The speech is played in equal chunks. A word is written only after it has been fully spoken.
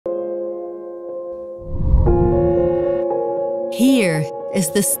Here is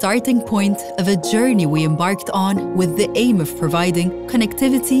the starting point of a journey we embarked on with the aim of providing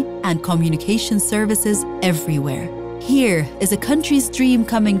connectivity and communication services everywhere. Here is a country's dream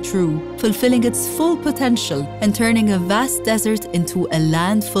coming true, fulfilling its full potential and turning a vast desert into a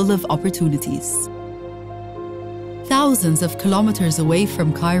land full of opportunities. Thousands of kilometers away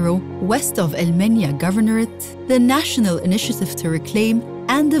from Cairo, west of El Minya Governorate, the National Initiative to Reclaim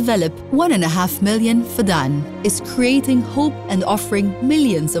and Develop 1.5 million Fadan is creating hope and offering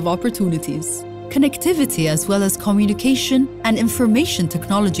millions of opportunities. Connectivity as well as communication and information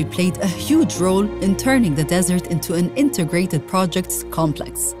technology played a huge role in turning the desert into an integrated projects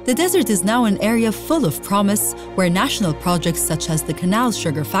complex. The desert is now an area full of promise where national projects such as the Canal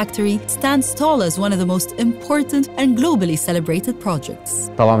Sugar Factory stands tall as one of the most important and globally celebrated projects.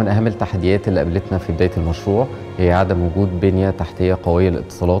 طبعا من أهم التحديات اللي قابلتنا في بداية المشروع هي عدم وجود بنية تحتية قوية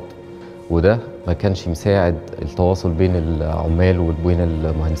للاتصالات، وده ما كانش مساعد التواصل بين العمال وبين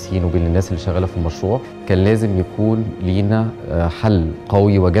المهندسين وبين الناس اللي شغاله في المشروع. كان لازم يكون لينا حل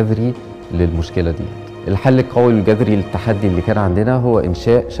قوي وجذري للمشكله دي. الحل القوي والجذري للتحدي اللي كان عندنا هو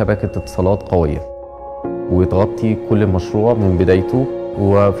انشاء شبكه اتصالات قويه وتغطي كل المشروع من بدايته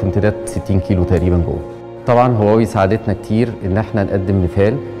وفي امتداد 60 كيلو تقريبا جوه. طبعا هواوي ساعدتنا كتير ان احنا نقدم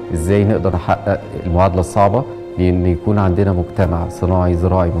مثال ازاي نقدر نحقق المعادله الصعبه لان يكون عندنا مجتمع صناعي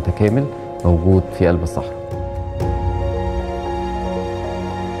زراعي متكامل موجود في قلب الصحراء.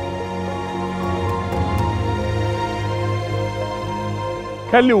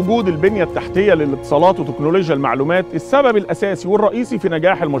 كان لوجود البنية التحتية للاتصالات وتكنولوجيا المعلومات السبب الأساسي والرئيسي في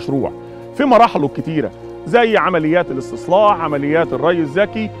نجاح المشروع في مراحله الكتيرة، زي عمليات الاستصلاح، عمليات الري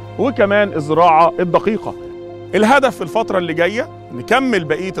الذكي، وكمان الزراعة الدقيقة. الهدف في الفترة اللي جاية نكمل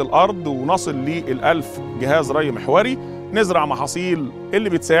بقية الأرض ونصل ل1000 جهاز ري محوري، نزرع محاصيل اللي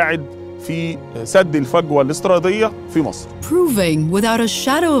بتساعد في سد الفجوة الاستيرادية في مصر. Proving without a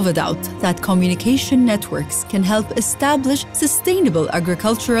shadow of a doubt that communication networks can help establish sustainable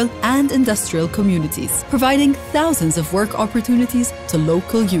agricultural and industrial communities, providing thousands of work opportunities to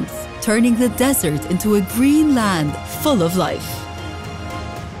local youth, turning the desert into a green land full of life.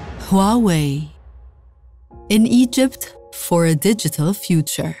 Huawei. In Egypt for a digital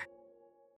future.